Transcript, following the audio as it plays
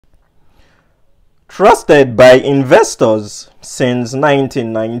Trusted by investors since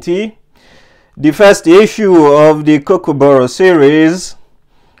 1990, the first issue of the Kookaburra series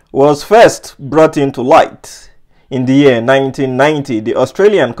was first brought into light in the year 1990. The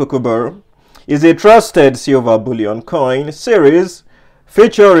Australian Kookaburra is a trusted silver bullion coin series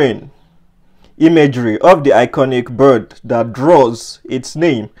featuring imagery of the iconic bird that draws its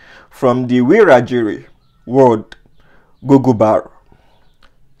name from the Wiradjuri word Kookaburra.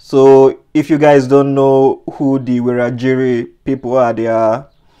 So if you guys don't know who the Wiradjuri people are, they are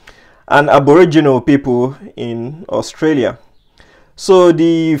an Aboriginal people in Australia. So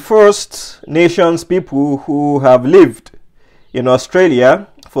the First Nations people who have lived in Australia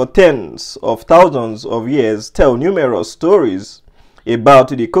for tens of thousands of years tell numerous stories about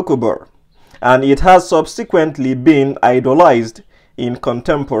the Kookaburra, and it has subsequently been idolized in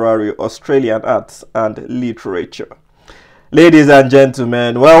contemporary Australian arts and literature. Ladies and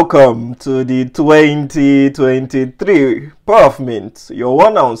gentlemen, welcome to the 2023 Perth Mint, your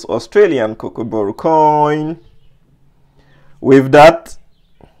 1 ounce Australian Kookaburra coin. With that,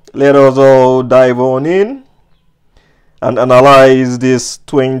 let us all dive on in and analyze this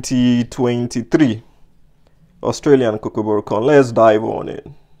 2023 Australian Kookaburra coin. Let's dive on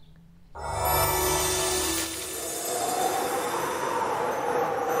in.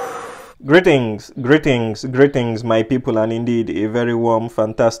 Greetings, my people, and indeed a very warm,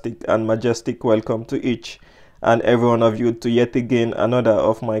 fantastic, and majestic welcome to each and every one of you to yet again another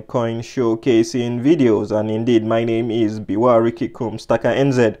of my coin showcasing videos. And indeed, my name is Biwarikikum Staka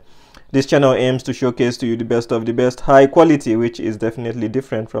NZ. This channel aims to showcase to you the best of the best, high quality, which is definitely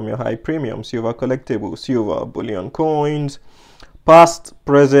different from your high premium silver collectible, silver bullion coins, past,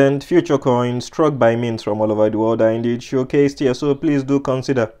 present, future coins struck by mints from all over the world are indeed showcased here. So please do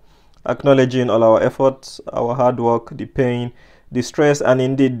consider acknowledging all our efforts, our hard work, the pain, the stress, and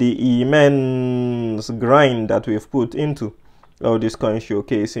indeed the immense grind that we've put into all these coin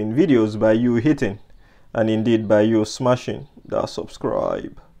showcasing videos by you hitting and indeed by you smashing that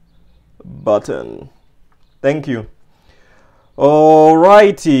subscribe button. Thank you.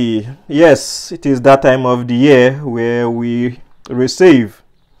 Alrighty, yes, it is that time of the year where we receive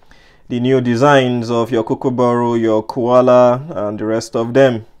the new designs of your Kookaburra, your koala, and the rest of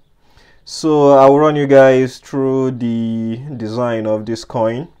them. So I'll run you guys through the design of this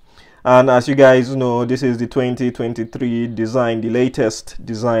coin, and as you guys know, this is the 2023 design, the latest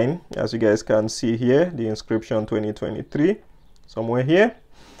design. As you guys can see here, the inscription 2023 somewhere here,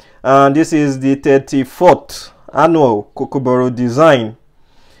 and this is the 34th annual Kookaburra design,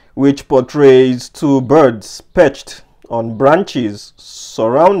 which portrays two birds perched on branches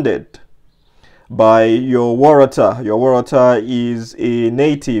surrounded by your warata. Your warata is a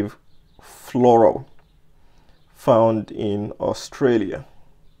native floral found in Australia.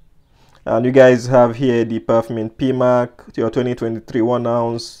 And you guys have here the Perth Mint P mark, your 2023 1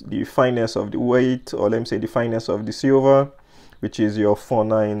 ounce, the fineness of the weight, or let me say the fineness of the silver, which is your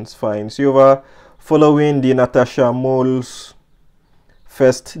 4/9 fine silver, following the Natasha Mole's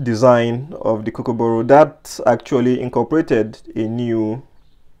first design of the Kookaburra that actually incorporated a new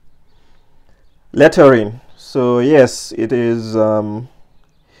lettering. So yes, it is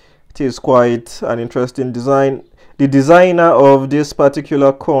quite an interesting design. The designer of this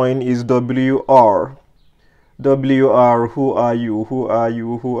particular coin is WR. WR, who are you? Who are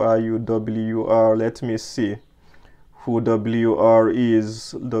you? Who are you? WR, let me see who WR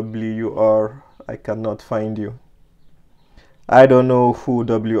is. WR, I cannot find you. I don't know who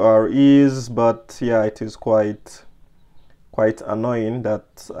WR is, but yeah, it is quite annoying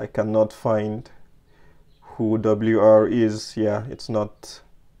that I cannot find who WR is. Yeah, it's not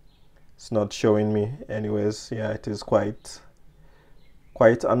showing me. Anyways, yeah, it is quite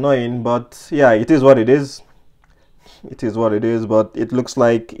annoying, but yeah, it is what it is. It is what it is, but it looks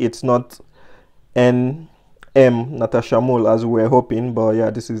like it's not NM Natasha Mole as we were hoping. But yeah,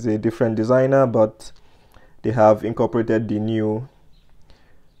 this is a different designer, but they have incorporated the new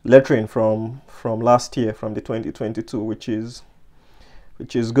lettering from last year, from the 2022, which is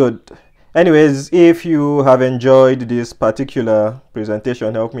good. Anyways, if you have enjoyed this particular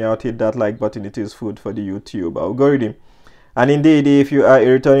presentation, help me out, hit that like button. It is food for the YouTube algorithm. And indeed, if you are a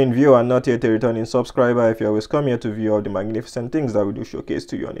returning viewer and not yet a returning subscriber, if you always come here to view all the magnificent things that we do showcase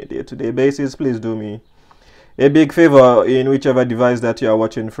to you on a day-to-day basis, please do me a big favor. In whichever device that you are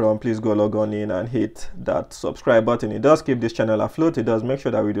watching from, please go log on in and hit that subscribe button. It does keep this channel afloat. It does make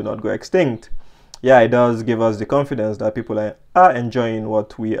sure that we do not go extinct. Yeah, it does give us the confidence that people are enjoying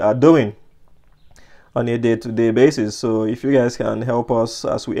what we are doing on a day-to-day basis. So if you guys can help us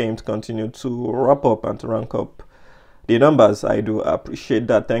as we aim to continue to wrap up and to rank up the numbers. I do appreciate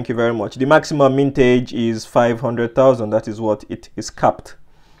that. Thank you very much. The maximum mintage is 500,000. That is what it is capped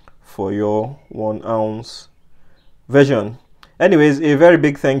for your 1 ounce version. Anyways, a very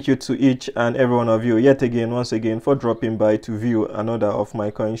big thank you to each and every one of you yet again, once again, for dropping by to view another of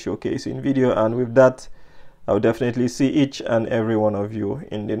my coin showcasing video. And with that, I'll definitely see each and every one of you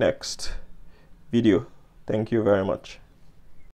in the next video. Thank you very much.